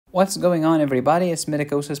What's going on, everybody? It's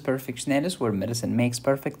Medicosis Perfectionalis, where medicine makes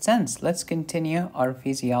perfect sense. Let's continue our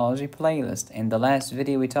physiology playlist. In the last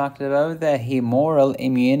video, we talked about the humoral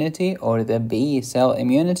immunity or the B cell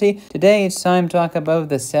immunity. Today, it's time to talk about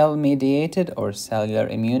the cell-mediated or cellular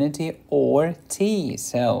immunity or T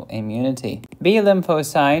cell immunity. B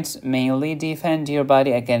lymphocytes mainly defend your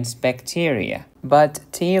body against bacteria, but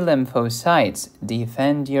T lymphocytes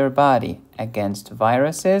defend your body against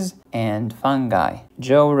viruses and fungi.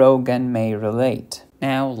 Joe Rogan may relate.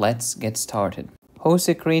 Now let's get started. Who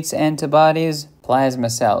secretes antibodies? Plasma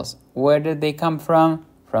cells. Where did they come from?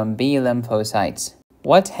 From B lymphocytes.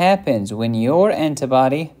 What happens when your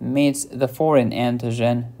antibody meets the foreign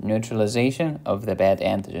antigen? Neutralization of the bad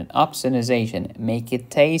antigen. Opsonization. Make it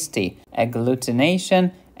tasty.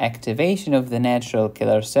 Agglutination. Activation of the natural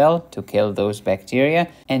killer cell to kill those bacteria,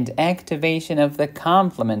 and activation of the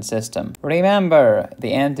complement system. Remember,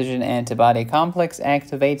 the antigen-antibody complex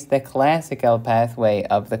activates the classical pathway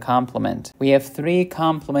of the complement. We have three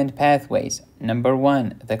complement pathways. Number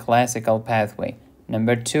 1, the classical pathway.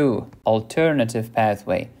 Number 2, alternative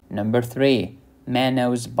pathway. Number 3,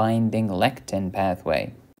 mannose binding lectin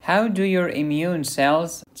pathway. How do your immune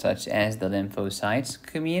cells, such as the lymphocytes,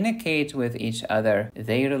 communicate with each other?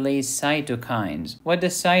 They release cytokines. What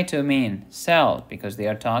does cyto mean? Cell, because they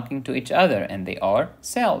are talking to each other and they are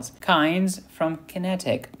cells. Kines from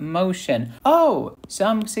kinetic, motion. Oh, so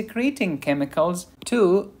I'm secreting chemicals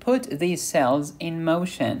to put these cells in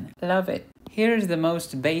motion. Love it. Here's the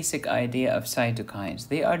most basic idea of cytokines.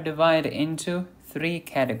 They are divided into three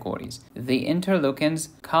categories: the interleukins,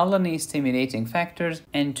 colony stimulating factors,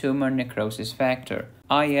 and tumor necrosis factor.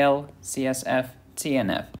 IL, CSF,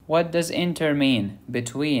 TNF. What does inter mean?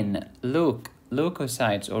 Between.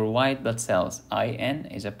 Leukocytes or white blood cells. IN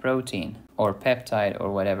is a protein or peptide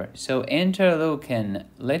or whatever. So interleukin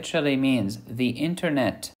literally means the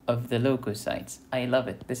internet of the leukocytes. I love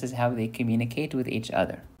it. This is how they communicate with each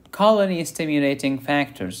other. Colony stimulating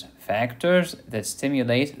factors. Factors that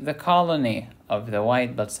stimulate the colony of the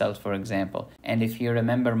white blood cells, for example. And if you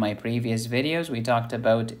remember my previous videos, we talked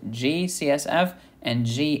about GCSF and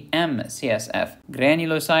GMCSF.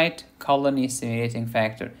 Granulocyte, colony stimulating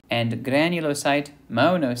factor, and granulocyte,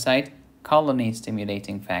 monocyte, colony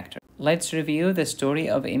stimulating factor. Let's review the story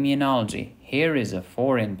of immunology. Here is a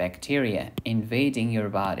foreign bacteria invading your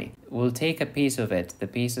body. We'll take a piece of it. The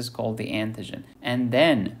piece is called the antigen. And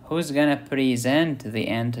then, who's gonna present the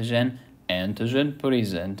antigen? Antigen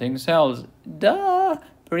presenting cells. Duh!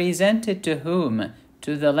 Present it to whom?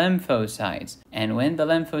 To the lymphocytes. And when the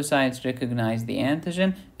lymphocytes recognize the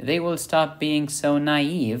antigen, they will stop being so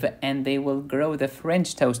naive and they will grow the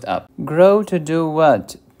French toast up. Grow to do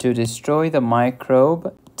what? To destroy the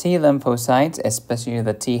microbe. T lymphocytes, especially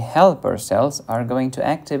the T helper cells, are going to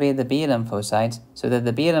activate the B lymphocytes so that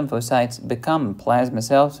the B lymphocytes become plasma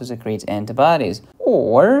cells to secrete antibodies,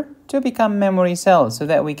 or to become memory cells so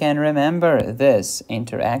that we can remember this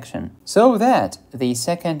interaction. So that the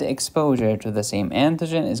second exposure to the same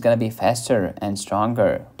antigen is going to be faster and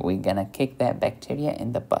stronger. We're going to kick that bacteria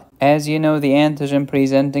in the butt. As you know, the antigen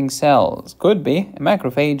presenting cells could be a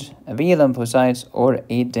macrophage, a B lymphocytes, or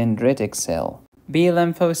a dendritic cell. B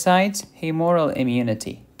lymphocytes, humoral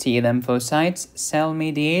immunity. T lymphocytes,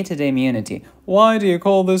 cell-mediated immunity. Why do you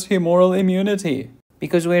call this humoral immunity?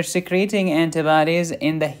 Because we're secreting antibodies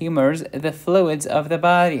in the humors, the fluids of the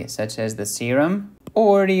body, such as the serum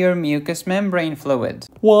or your mucous membrane fluid.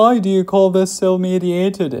 Why do you call this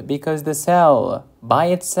cell-mediated? Because the cell, by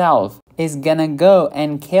itself, is gonna go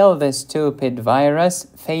and kill the stupid virus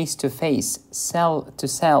face to face, cell to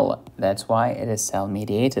cell. That's why it is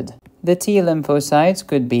cell-mediated. The T lymphocytes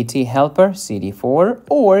could be T helper, CD4,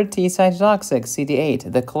 or T cytotoxic,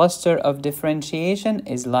 CD8. The cluster of differentiation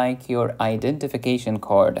is like your identification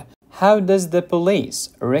card. How does the police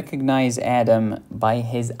recognize Adam by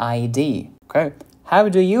his ID? Okay. How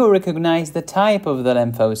do you recognize the type of the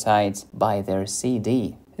lymphocytes? By their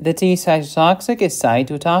CD. The T cytotoxic is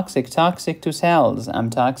cytotoxic, toxic to cells. I'm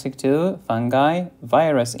toxic to fungi,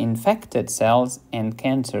 virus-infected cells, and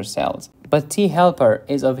cancer cells. But T helper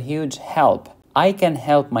is of huge help. I can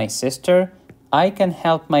help my sister, I can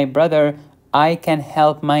help my brother, I can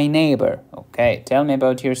help my neighbor. Okay, tell me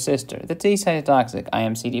about your sister. The T cytotoxic. I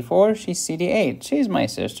am CD4, she's CD8. She's my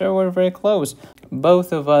sister, we're very close.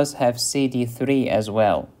 Both of us have CD3 as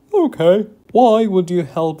well. Okay. Why would you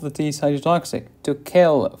help the T cytotoxic? To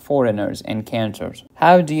kill foreigners and cancers.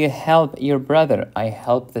 How do you help your brother? I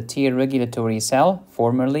help the T regulatory cell,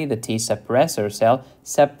 formerly the T suppressor cell,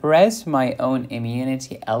 suppress my own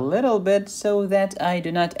immunity a little bit so that I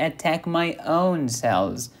do not attack my own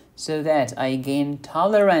cells, so that I gain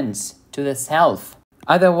tolerance to the self.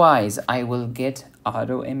 Otherwise, I will get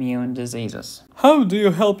autoimmune diseases. How do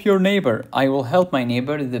you help your neighbor? I will help my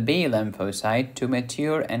neighbor, the B lymphocyte, to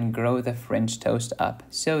mature and grow the French toast up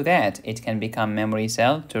so that it can become memory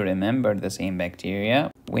cell to remember the same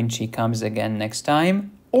bacteria when she comes again next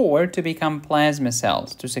time, or to become plasma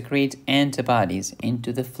cells to secrete antibodies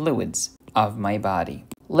into the fluids of my body.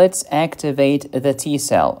 Let's activate the T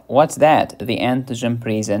cell. What's that? The antigen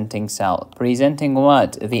presenting cell. Presenting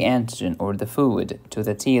what? The antigen or the food to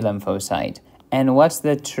the T lymphocyte. And what's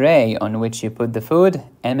the tray on which you put the food?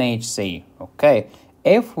 MHC. Okay.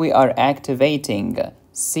 If we are activating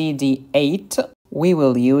CD8, we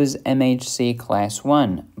will use MHC class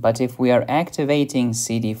 1. But if we are activating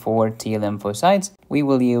CD4 T lymphocytes, we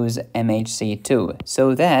will use MHC2,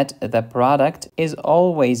 so that the product is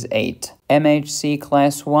always 8. MHC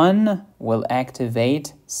class 1 will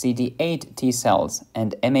activate CD8 T cells,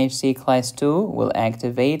 and MHC class 2 will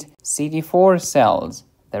activate CD4 cells.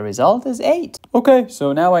 The result is 8. Okay,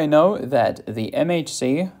 so now I know that the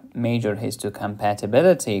MHC, major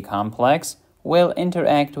histocompatibility complex, will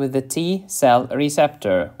interact with the T cell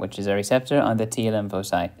receptor, which is a receptor on the T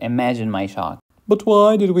lymphocyte. Imagine my shock. But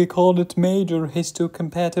why did we call it major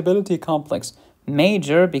histocompatibility complex?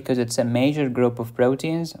 Major because it's a major group of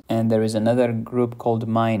proteins, and there is another group called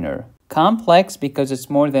minor. Complex because it's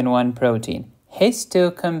more than one protein.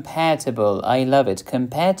 Histocompatible, I love it.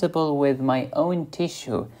 Compatible with my own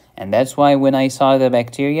tissue. And that's why when I saw the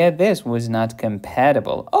bacteria, this was not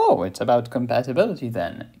compatible. Oh, it's about compatibility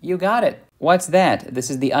then. You got it. What's that? This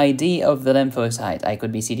is the ID of the lymphocyte. I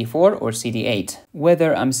could be CD4 or CD8.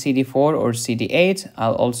 Whether I'm CD4 or CD8,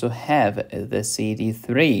 I'll also have the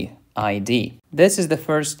CD3 ID. This is the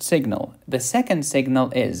first signal. The second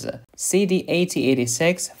signal is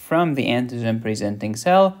CD8086 from the antigen presenting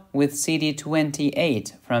cell with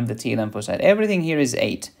CD28 from the T lymphocyte. Everything here is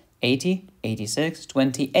 8. 80, 86,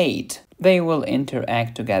 28. They will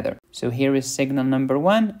interact together. So here is signal number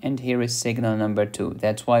 1 and here is signal number 2.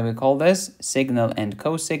 That's why we call this signal and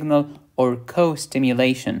co-signal or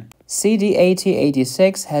co-stimulation.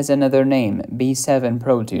 CD8086 has another name, B7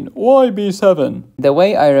 protein. Why B7? The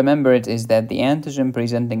way I remember it is that the antigen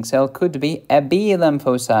presenting cell could be a B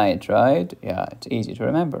lymphocyte, right? Yeah, it's easy to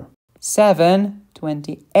remember. 7,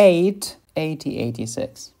 28, 80,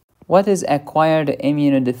 86. What is acquired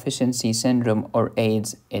immunodeficiency syndrome or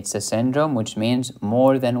AIDS? It's a syndrome which means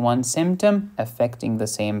more than one symptom affecting the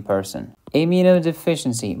same person.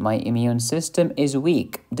 Immunodeficiency, my immune system is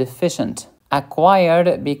weak, deficient.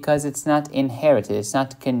 Acquired because it's not inherited, it's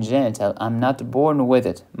not congenital. I'm not born with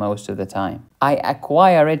it most of the time. I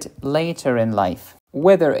acquire it later in life,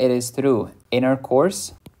 whether it is through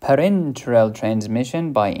intercourse, parenteral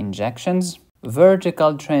transmission by injections,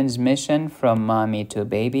 vertical transmission from mommy to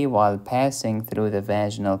baby while passing through the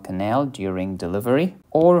vaginal canal during delivery,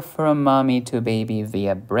 or from mommy to baby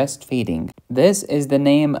via breastfeeding. This is the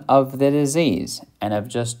name of the disease, and I've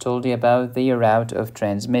just told you about the route of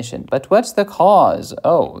transmission. But what's the cause?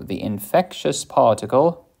 Oh, the infectious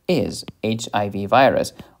particle is HIV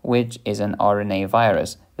virus, which is an RNA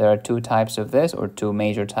virus. There are two types of this, or two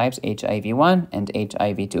major types, HIV-1 and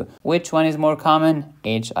HIV-2. Which one is more common?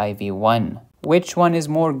 HIV-1. Which one is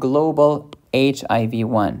more global?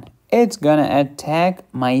 HIV-1. It's gonna attack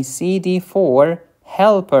my CD4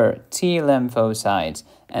 helper T lymphocytes,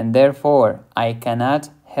 and therefore I cannot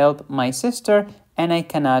help my sister and I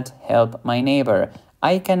cannot help my neighbor.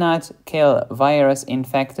 I cannot kill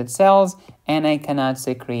virus-infected cells and I cannot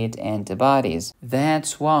secrete antibodies.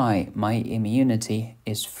 That's why my immunity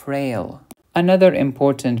is frail. Another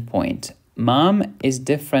important point. Mom is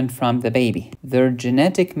different from the baby. Their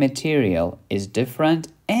genetic material is different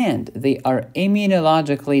and they are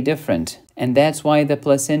immunologically different. And that's why the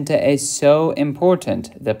placenta is so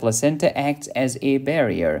important. The placenta acts as a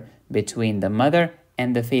barrier between the mother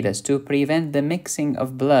and the fetus to prevent the mixing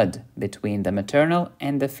of blood between the maternal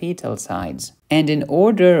and the fetal sides. And in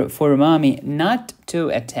order for mommy not to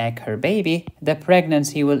attack her baby, the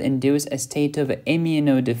pregnancy will induce a state of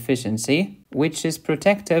immunodeficiency, which is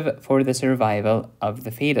protective for the survival of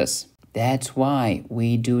the fetus. That's why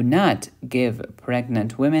we do not give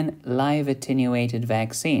pregnant women live attenuated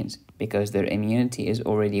vaccines, because their immunity is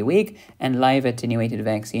already weak, and live attenuated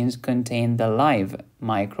vaccines contain the live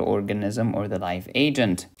microorganism or the live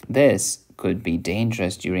agent. This could be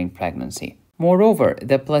dangerous during pregnancy. Moreover,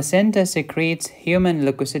 the placenta secretes human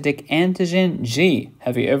leukocytic antigen G.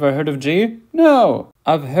 Have you ever heard of G? No.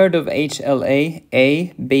 I've heard of HLA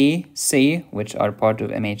A, B, C, which are part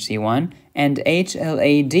of MHC1, and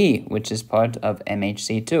HLA-D, which is part of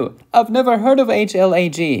MHC2. I've never heard of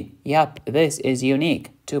HLA-G. Yup, this is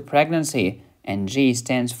unique to pregnancy, and G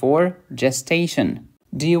stands for gestation.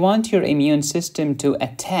 Do you want your immune system to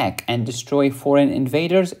attack and destroy foreign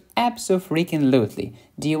invaders? Abso-freaking-lutely.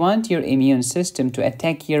 Do you want your immune system to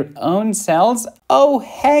attack your own cells? Oh,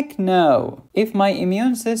 heck no! If my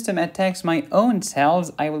immune system attacks my own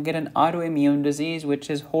cells, I will get an autoimmune disease, which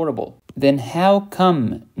is horrible. Then how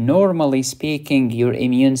come, normally speaking, your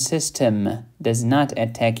immune system does not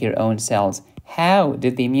attack your own cells? How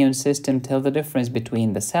did the immune system tell the difference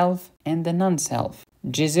between the self and the non-self?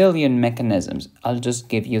 Gazillion mechanisms. I'll just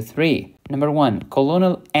give you 3. Number 1,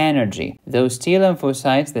 colonal energy. Those T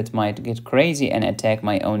lymphocytes that might get crazy and attack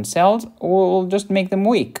my own cells will just make them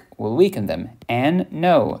weak. Will weaken them. And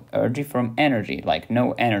no, urge from energy, like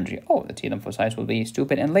no energy. Oh, the T lymphocytes will be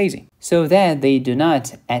stupid and lazy. So that they do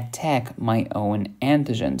not attack my own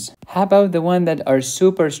antigens. How about the one that are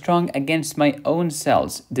super strong against my own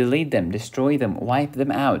cells? Delete them, destroy them, wipe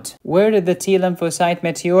them out. Where did the T lymphocyte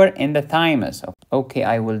mature? In the thymus. Okay,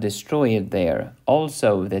 I will destroy it there.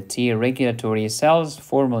 Also, the T regulatory cells,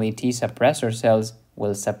 formerly T suppressor cells,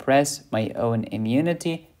 will suppress my own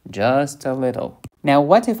immunity just a little. Now,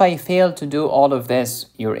 what if I fail to do all of this?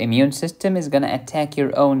 Your immune system is going to attack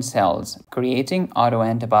your own cells, creating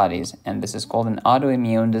autoantibodies, and this is called an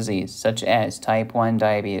autoimmune disease, such as type 1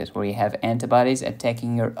 diabetes, where you have antibodies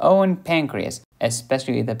attacking your own pancreas,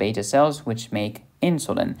 especially the beta cells, which make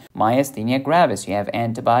insulin. Myasthenia gravis, you have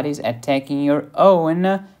antibodies attacking your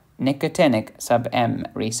own nicotinic sub-M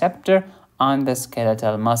receptor on the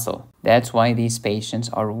skeletal muscle. That's why these patients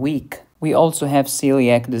are weak. We also have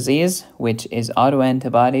celiac disease, which is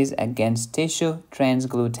autoantibodies against tissue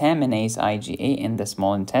transglutaminase IgA in the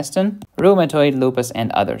small intestine, rheumatoid lupus,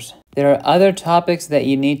 and others. There are other topics that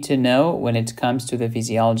you need to know when it comes to the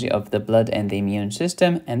physiology of the blood and the immune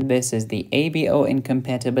system, and this is the ABO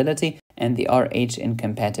incompatibility and the RH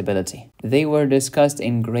incompatibility. They were discussed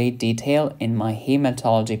in great detail in my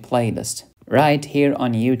hematology playlist, right here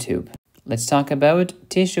on YouTube. Let's talk about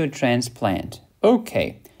tissue transplant.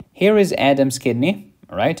 Okay. Here is Adam's kidney,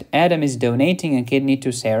 right? Adam is donating a kidney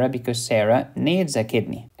to Sarah because Sarah needs a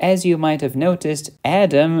kidney. As you might have noticed,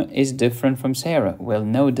 Adam is different from Sarah. Well,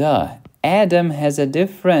 no duh. Adam has a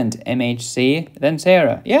different MHC than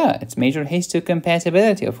Sarah. Yeah, it's major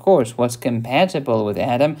histocompatibility, of course. What's compatible with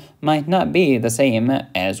Adam might not be the same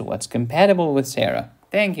as what's compatible with Sarah.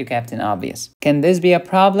 Thank you, Captain Obvious. Can this be a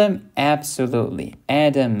problem? Absolutely.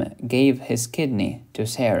 Adam gave his kidney to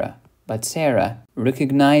Sarah. But Sarah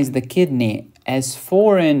recognized the kidney as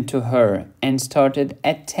foreign to her and started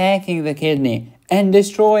attacking the kidney and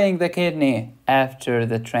destroying the kidney after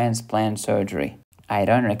the transplant surgery. I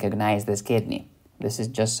don't recognize this kidney. This is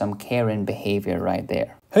just some Karen behavior right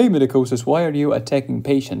there. Hey, Medicosis, why are you attacking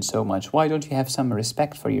patients so much? Why don't you have some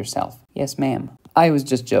respect for yourself? Yes, ma'am. I was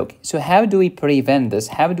just joking. So how do we prevent this?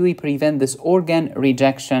 How do we prevent this organ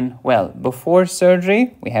rejection? Well, before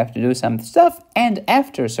surgery, we have to do some stuff, and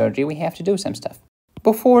after surgery, we have to do some stuff.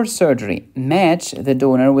 Before surgery, match the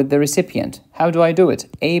donor with the recipient. How do I do it?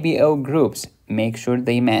 ABO groups, make sure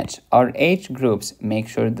they match. RH groups, make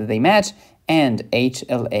sure that they match, and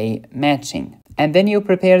HLA matching. And then you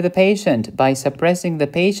prepare the patient by suppressing the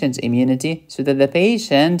patient's immunity so that the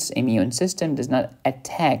patient's immune system does not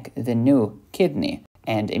attack the new kidney.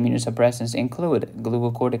 And immunosuppressants include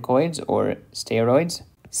glucocorticoids or steroids,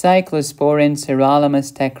 cyclosporin,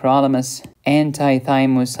 sirolimus, tacrolimus,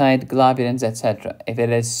 anti-thymocyte globulins, etc. If it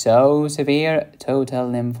is so severe, total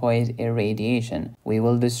lymphoid irradiation. We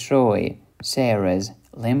will destroy Sarah's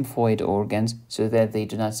lymphoid organs so that they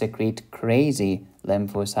do not secrete crazy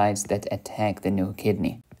lymphocytes that attack the new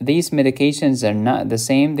kidney. These medications are not the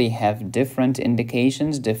same. They have different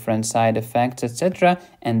indications, different side effects, etc.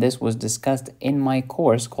 And this was discussed in my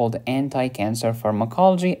course called Anti-Cancer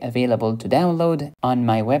Pharmacology, available to download on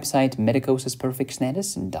my website,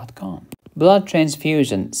 medicosisperfectionis.com. Blood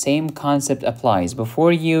transfusion, same concept applies.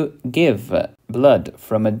 Before you give blood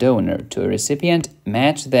from a donor to a recipient,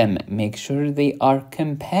 match them. Make sure they are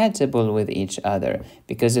compatible with each other.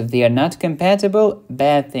 Because if they are not compatible,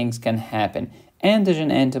 bad things can happen.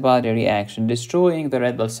 Antigen-antibody reaction, destroying the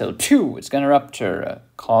red blood cell. Phew, it's going to rupture,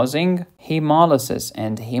 causing hemolysis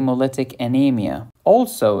and hemolytic anemia.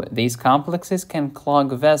 Also, these complexes can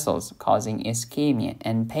clog vessels, causing ischemia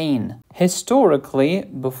and pain. Historically,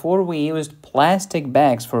 before we used plastic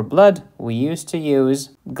bags for blood, we used to use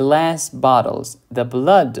glass bottles. The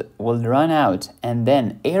blood will run out, and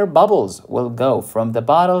then air bubbles will go from the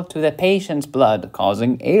bottle to the patient's blood,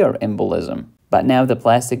 causing air embolism. But now the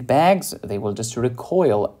plastic bags, they will just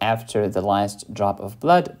recoil after the last drop of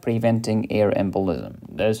blood, preventing air embolism.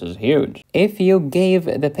 This is huge. If you gave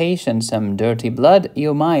the patient some dirty blood,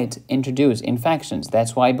 you might introduce infections.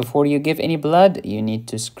 That's why before you give any blood, you need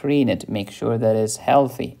to screen it. Make sure that it's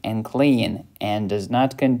healthy and clean and does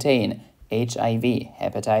not contain HIV,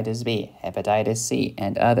 hepatitis B, hepatitis C,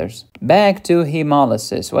 and others. Back to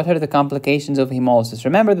hemolysis. What are the complications of hemolysis?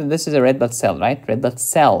 Remember that this is a red blood cell, right? Red blood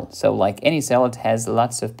cell. So like any cell, it has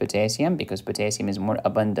lots of potassium because potassium is more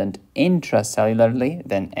abundant intracellularly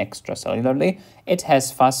than extracellularly. It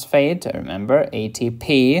has phosphate, remember,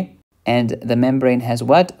 ATP. And the membrane has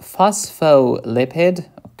what? Phospholipid,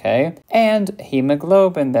 okay? And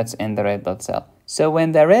hemoglobin that's in the red blood cell. So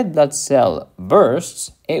when the red blood cell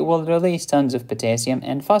bursts, it will release tons of potassium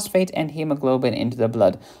and phosphate and hemoglobin into the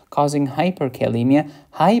blood, causing hyperkalemia,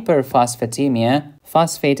 hyperphosphatemia.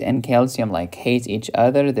 Phosphate and calcium like hate each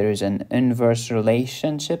other. There is an inverse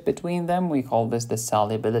relationship between them. We call this the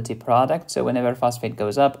solubility product. So whenever phosphate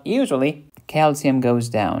goes up, usually calcium goes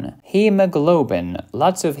down. Hemoglobin.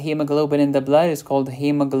 Lots of hemoglobin in the blood is called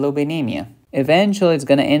hemoglobinemia. Eventually, it's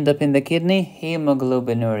going to end up in the kidney,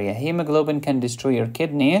 hemoglobinuria. Hemoglobin can destroy your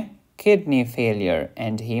kidney failure,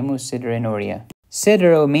 and hemosideruria.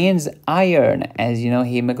 Sidero means iron. As you know,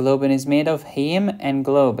 hemoglobin is made of heme and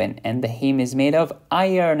globin, and the heme is made of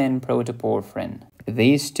iron and protoporphyrin.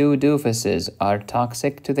 These two doofuses are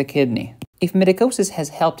toxic to the kidney. If Medicosis has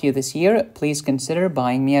helped you this year, please consider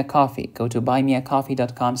buying me a coffee. Go to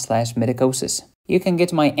buymeacoffee.com/Medicosis. You can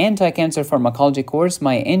get my anti-cancer pharmacology course,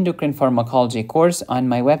 my endocrine pharmacology course on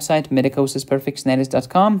my website,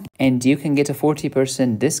 medicosisperfectionalis.com, and you can get a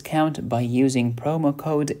 40% discount by using promo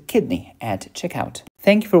code KIDNEY at checkout.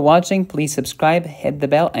 Thank you for watching. Please subscribe, hit the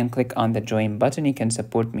bell, and click on the join button. You can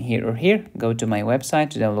support me here or here. Go to my website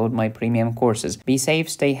to download my premium courses. Be safe,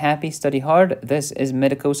 stay happy, study hard. This is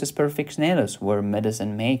Medicosis Perfectionalis, where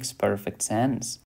medicine makes perfect sense.